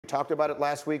talked about it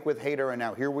last week with Hader, and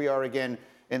now here we are again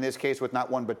in this case with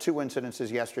not one but two incidences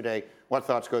yesterday. What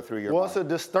thoughts go through your mind? Well, it's a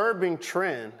disturbing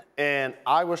trend, and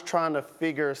I was trying to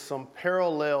figure some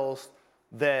parallels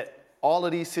that all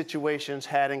of these situations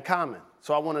had in common.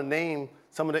 So I want to name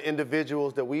some of the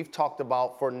individuals that we've talked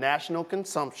about for national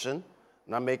consumption,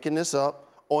 and I'm making this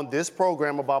up, on this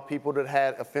program about people that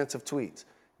had offensive tweets.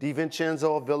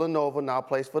 DiVincenzo of Villanova now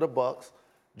plays for the Bucks.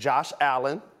 Josh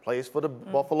Allen plays for the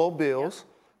Buffalo Bills.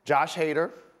 Josh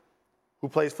Hader, who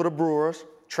plays for the Brewers.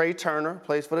 Trea Turner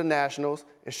plays for the Nationals.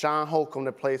 And Sean Newcomb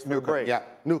that plays for the Braves. Yeah.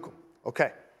 Newcomb.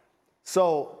 Okay.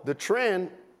 So the trend,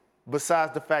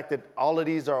 besides the fact that all of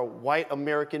these are white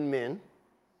American men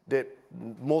that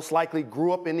most likely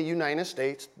grew up in the United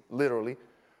States, literally,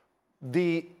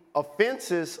 the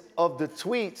offenses of the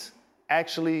tweets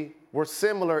actually were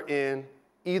similar in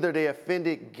either they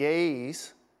offended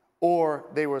gays or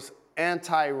there was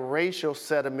anti-racial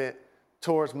sentiment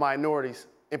towards minorities,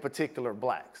 in particular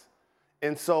blacks.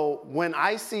 And so when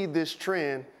I see this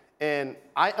trend, and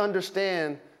I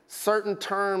understand certain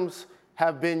terms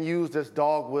have been used as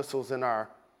dog whistles in our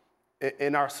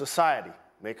society.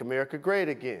 Make America great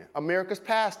again. America's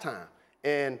pastime.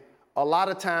 And a lot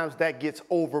of times that gets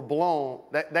overblown,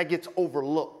 that gets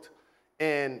overlooked.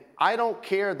 And I don't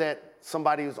care that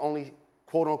somebody who's only,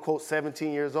 quote unquote,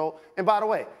 17 years old. And by the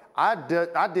way, I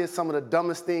did some of the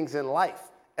dumbest things in life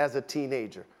as a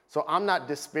teenager. So I'm not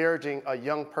disparaging a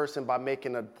young person by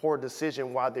making a poor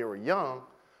decision while they were young.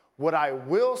 What I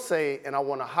will say, and I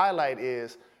want to highlight,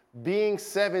 is being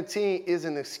 17 is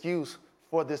an excuse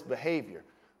for this behavior.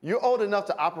 You're old enough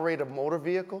to operate a motor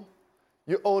vehicle.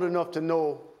 You're old enough to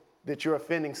know that you're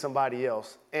offending somebody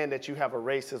else and that you have a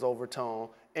racist overtone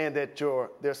and that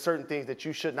there's certain things that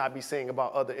you should not be saying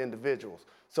about other individuals.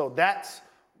 So that's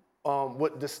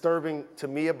what's disturbing to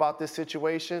me about this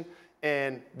situation.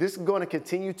 And this is going to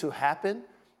continue to happen.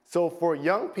 So for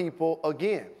young people,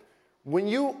 again, when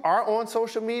you are on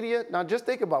social media, now just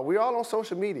think about it. We're all on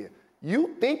social media.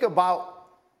 You think about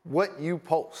what you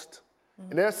post.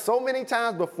 And there's so many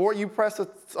times before you press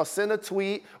send a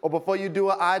tweet or before you do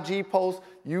an IG post,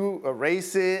 you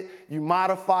erase it, you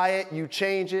modify it, you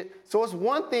change it. So it's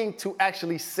one thing to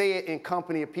actually say it in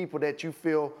company of people that you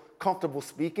feel comfortable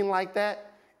speaking like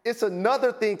that. It's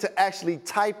another thing to actually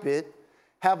type it,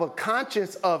 have a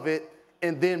conscience of it,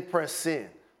 and then press send.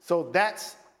 So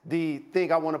that's the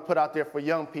thing I want to put out there for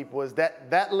young people, is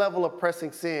that level of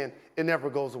pressing send, it never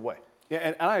goes away. Yeah,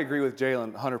 and I agree with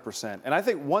Jalen 100%. And I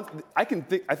think I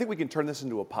think we can turn this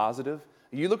into a positive.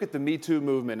 You look at the Me Too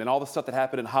movement and all the stuff that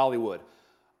happened in Hollywood.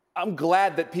 I'm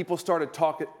glad that people started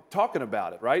talking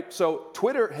about it, right? So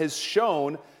Twitter has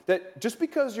shown that just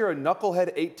because you're a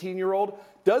knucklehead 18-year-old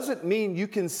doesn't mean you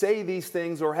can say these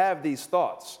things or have these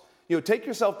thoughts. You know, take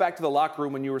yourself back to the locker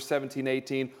room when you were 17,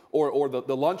 18, or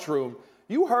the lunchroom.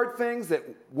 You heard things that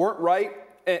weren't right,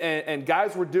 and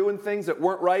guys were doing things that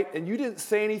weren't right, and you didn't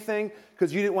say anything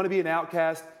because you didn't want to be an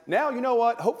outcast. Now, you know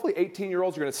what? Hopefully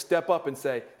 18-year-olds are going to step up and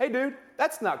say, hey, dude,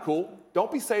 that's not cool.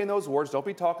 Don't be saying those words. Don't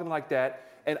be talking like that.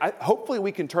 And hopefully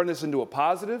we can turn this into a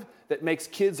positive that makes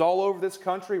kids all over this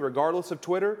country, regardless of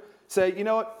Twitter, say, you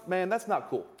know what, man, that's not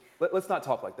cool. Let's not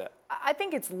talk like that. I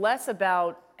think it's less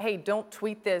about, hey, don't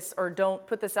tweet this or don't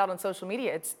put this out on social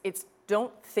media. It's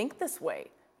don't think this way.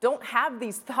 Don't have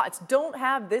these thoughts. Don't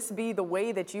have this be the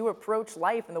way that you approach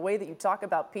life and the way that you talk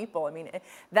about people. I mean,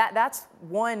 that's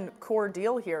one core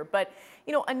deal here. But,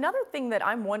 you know, another thing that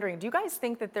I'm wondering, do you guys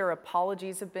think that their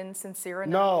apologies have been sincere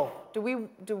enough? No.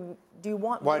 Do you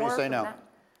want Why more do you say from no? that?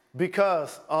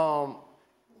 Because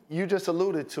you just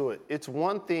alluded to it. It's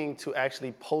one thing to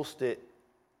actually post it,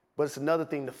 but it's another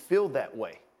thing to feel that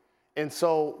way. And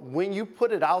so when you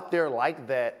put it out there like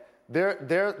that,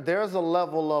 there's a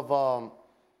level of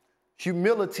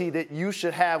humility that you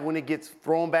should have when it gets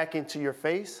thrown back into your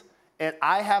face. And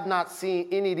I have not seen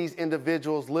any of these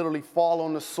individuals literally fall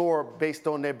on the sword based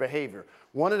on their behavior.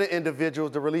 One of the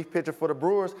individuals, the relief pitcher for the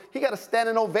Brewers, he got a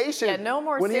standing ovation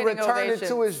when he returned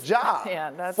to his job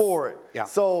for it. Yeah.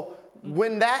 So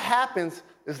when that happens,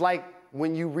 it's like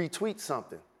when you retweet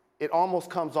something. It almost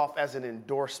comes off as an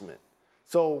endorsement.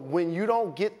 So when you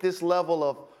don't get this level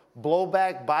of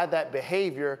blowback by that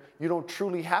behavior, you don't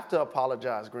truly have to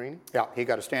apologize, Greeny. Yeah, he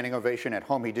got a standing ovation at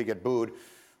home. He did get booed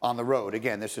on the road.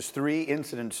 Again, this is 3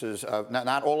 incidences, of,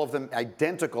 not all of them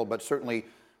identical, but certainly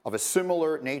of a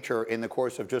similar nature in the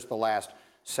course of just the last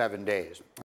 7 days.